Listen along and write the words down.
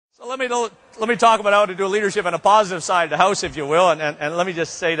let me talk about how to do leadership on a positive side of the house, if you will. And let me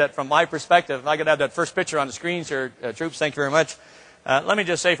just say that from my perspective, if I could have that first picture on the screens here, troops, thank you very much. Let me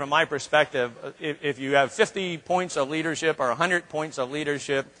just say from my perspective, if you have 50 points of leadership or 100 points of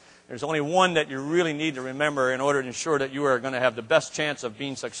leadership, there's only one that you really need to remember in order to ensure that you are going to have the best chance of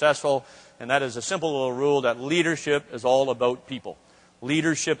being successful, and that is a simple little rule that leadership is all about people.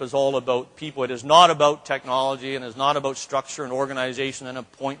 Leadership is all about people. It is not about technology, and it is not about structure and organization and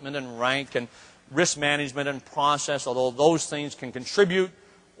appointment and rank and risk management and process, although those things can contribute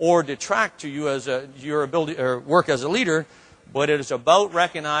or detract to you as your ability or work as a leader. But it is about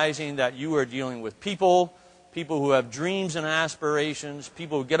recognizing that you are dealing with people, people who have dreams and aspirations,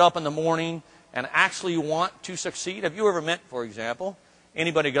 people who get up in the morning and actually want to succeed. Have you ever met, for example,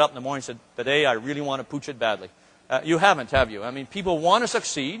 anybody get up in the morning and said, "Today I really want to pooch it badly"? You haven't, have you? I mean, people want to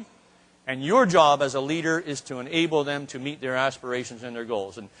succeed, and your job as a leader is to enable them to meet their aspirations and their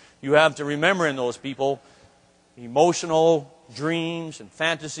goals. And you have to remember in those people emotional dreams and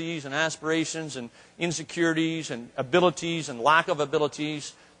fantasies and aspirations and insecurities and abilities and lack of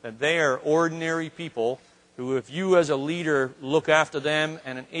abilities, that they are ordinary people who, if you as a leader look after them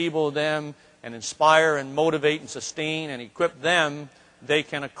and enable them and inspire and motivate and sustain and equip them, they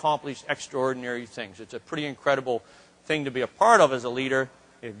can accomplish extraordinary things. It's a pretty incredible thing to be a part of as a leader.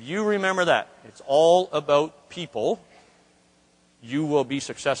 If you remember that, it's all about people, you will be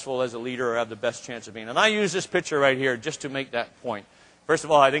successful as a leader or have the best chance of being. And I use this picture right here just to make that point. First of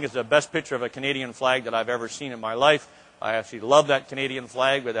all, I think it's the best picture of a Canadian flag that I've ever seen in my life. I actually love that Canadian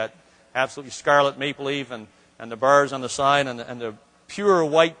flag with that absolutely scarlet maple leaf and the bars on the side and the pure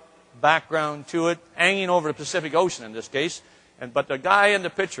white background to it, hanging over the Pacific Ocean in this case. But the guy in the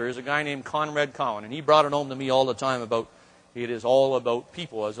picture is a guy named Conrad Cowan, and he brought it home to me all the time about it is all about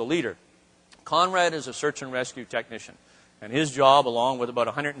people as a leader. Conrad is a search and rescue technician, and his job, along with about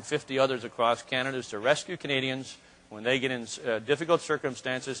 150 others across Canada, is to rescue Canadians when they get in difficult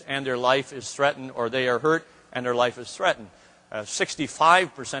circumstances and their life is threatened, or they are hurt and their life is threatened.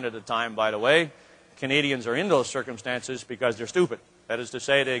 65% of the time, by the way, Canadians are in those circumstances because they're stupid. That is to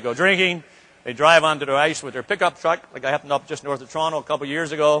say, they go drinking, they drive onto the ice with their pickup truck, like I happened up just north of Toronto a couple of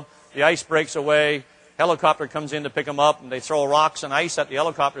years ago. The ice breaks away, helicopter comes in to pick them up, and they throw rocks and ice at the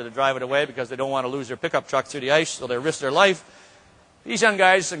helicopter to drive it away because they don't want to lose their pickup truck through the ice, so they risk their life. These young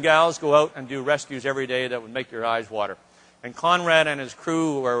guys and gals go out and do rescues every day that would make your eyes water. And Conrad and his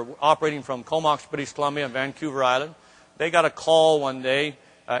crew were operating from Comox, British Columbia, and Vancouver Island. They got a call one day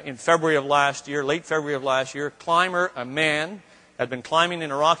in February of last year, late February of last year. A man, had been climbing in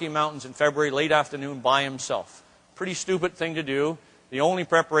the Rocky Mountains in February, late afternoon, by himself. Pretty stupid thing to do. The only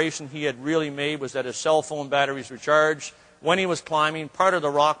preparation he had really made was that his cell phone batteries were charged. When he was climbing, part of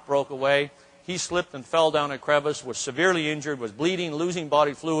the rock broke away. He slipped and fell down a crevice, was severely injured, was bleeding, losing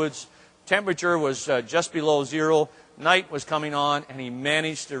body fluids. Temperature was just below zero. Night was coming on, and he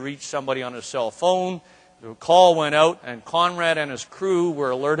managed to reach somebody on his cell phone. The call went out, and Conrad and his crew were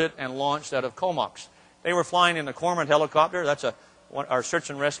alerted and launched out of Comox. They were flying in the Cormorant helicopter. That's our search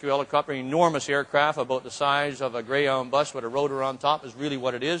and rescue helicopter, enormous aircraft, about the size of a Greyhound bus with a rotor on top is really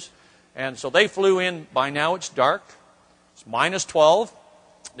what it is. And so they flew in. By now it's dark. It's minus 12.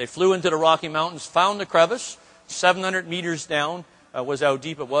 They flew into the Rocky Mountains, found the crevice. 700 meters down was how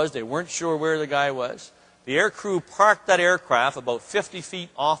deep it was. They weren't sure where the guy was. The air crew parked that aircraft about 50 feet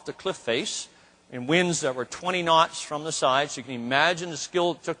off the cliff face in winds that were 20 knots from the side. So you can imagine the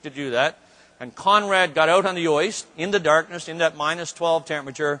skill it took to do that. And Conrad got out on the ice in the darkness, in that minus 12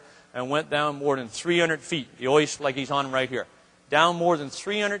 temperature, and went down more than 300 feet. The ice like he's on right here. Down more than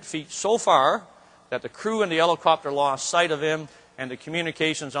 300 feet so far that the crew and the helicopter lost sight of him, and the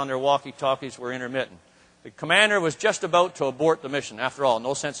communications on their walkie-talkies were intermittent. The commander was just about to abort the mission. After all,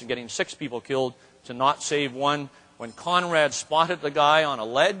 no sense in getting 6 people killed to not save one. When Conrad spotted the guy on a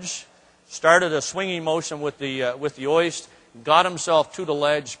ledge, started a swinging motion with the ice, got himself to the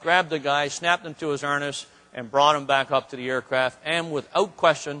ledge, grabbed the guy, snapped him to his harness, and brought him back up to the aircraft, and without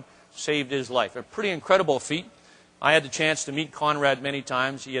question, saved his life. A pretty incredible feat. I had the chance to meet Conrad many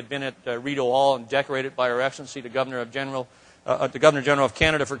times. He had been at Rideau Hall and decorated by Her Excellency, the Governor General of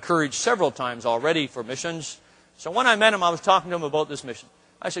Canada for courage several times already for missions. So when I met him, I was talking to him about this mission.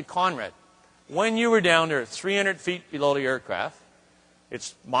 I said, Conrad, when you were down there 300 feet below the aircraft,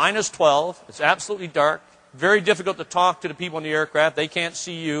 it's minus 12, it's absolutely dark, very difficult to talk to the people in the aircraft. They can't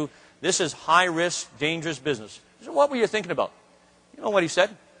see you. This is high-risk, dangerous business. I said, what were you thinking about? You know what he said?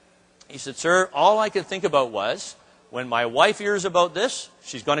 He said, sir, all I could think about was, when my wife hears about this,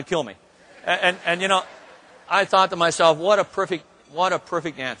 she's going to kill me. And you know, I thought to myself, what a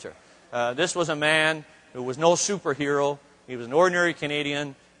perfect answer. This was a man who was no superhero. He was an ordinary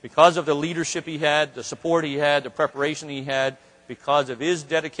Canadian because of the leadership he had, the support he had, the preparation he had, because of his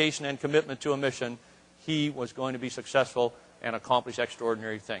dedication and commitment to a mission, he was going to be successful and accomplish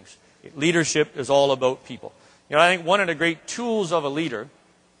extraordinary things. Leadership is all about people. You know, I think one of the great tools of a leader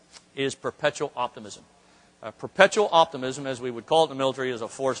is perpetual optimism. Perpetual optimism, as we would call it in the military, is a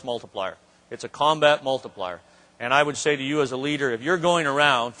force multiplier. It's a combat multiplier. And I would say to you as a leader, if you're going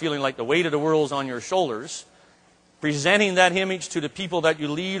around feeling like the weight of the world is on your shoulders, presenting that image to the people that you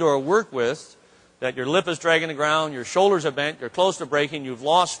lead or work with, that your lip is dragging the ground, your shoulders are bent, you're close to breaking, you've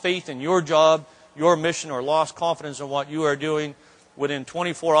lost faith in your job, your mission, or lost confidence in what you are doing, within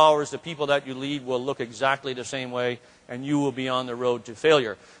 24 hours, the people that you lead will look exactly the same way, and you will be on the road to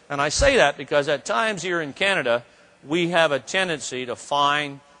failure. And I say that because at times here in Canada, we have a tendency to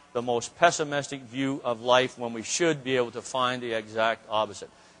find the most pessimistic view of life when we should be able to find the exact opposite.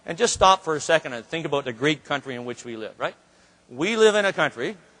 And just stop for a second and think about the great country in which we live, right? We live in a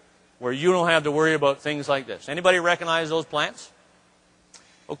country where you don't have to worry about things like this. Anybody recognize those plants?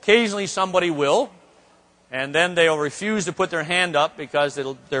 Occasionally somebody will, and then they'll refuse to put their hand up because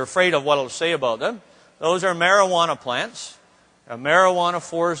they're afraid of what it'll say about them. Those are marijuana plants, a marijuana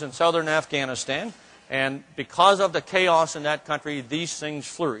forest in southern Afghanistan, and because of the chaos in that country, these things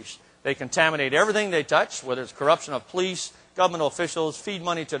flourish. They contaminate everything they touch, whether it's corruption of police, government officials, feed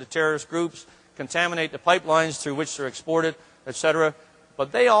money to the terrorist groups, contaminate the pipelines through which they're exported, etc.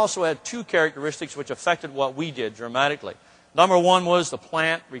 But they also had two characteristics which affected what we did dramatically. Number one was the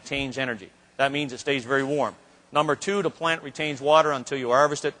plant retains energy. That means it stays very warm. Number two, the plant retains water until you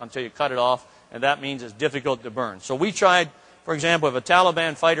harvest it, until you cut it off, and that means it's difficult to burn. So we tried, for example, if a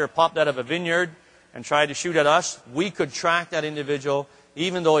Taliban fighter popped out of a vineyard and tried to shoot at us, we could track that individual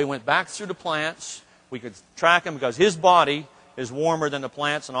even though he went back through the plants. We could track him because his body is warmer than the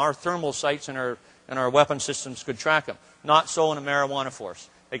plants, and our thermal sights and our weapon systems could track him. Not so in a marijuana forest.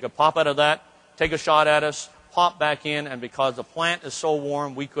 They could pop out of that, take a shot at us, pop back in, and because the plant is so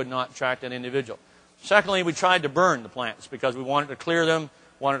warm, we could not track that individual. Secondly, we tried to burn the plants because we wanted to clear them,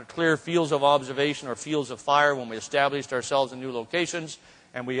 wanted to clear fields of observation or fields of fire when we established ourselves in new locations,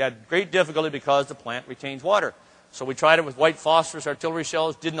 and we had great difficulty because the plant retains water. So we tried it with white phosphorus artillery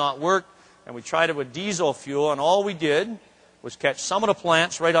shells, did not work, and we tried it with diesel fuel, and all we did was catch some of the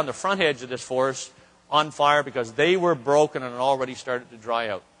plants right on the front edge of this forest on fire because they were broken and had already started to dry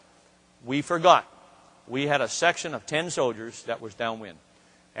out. We forgot. We had a section of 10 soldiers that was downwind.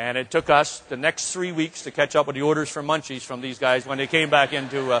 And it took us the next 3 weeks to catch up with the orders for munchies from these guys when they came back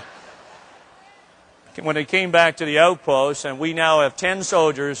into to the outpost. And we now have 10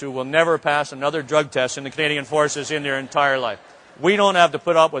 soldiers who will never pass another drug test in the Canadian Forces in their entire life. We don't have to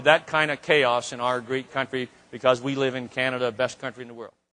put up with that kind of chaos in our great country because we live in Canada, best country in the world.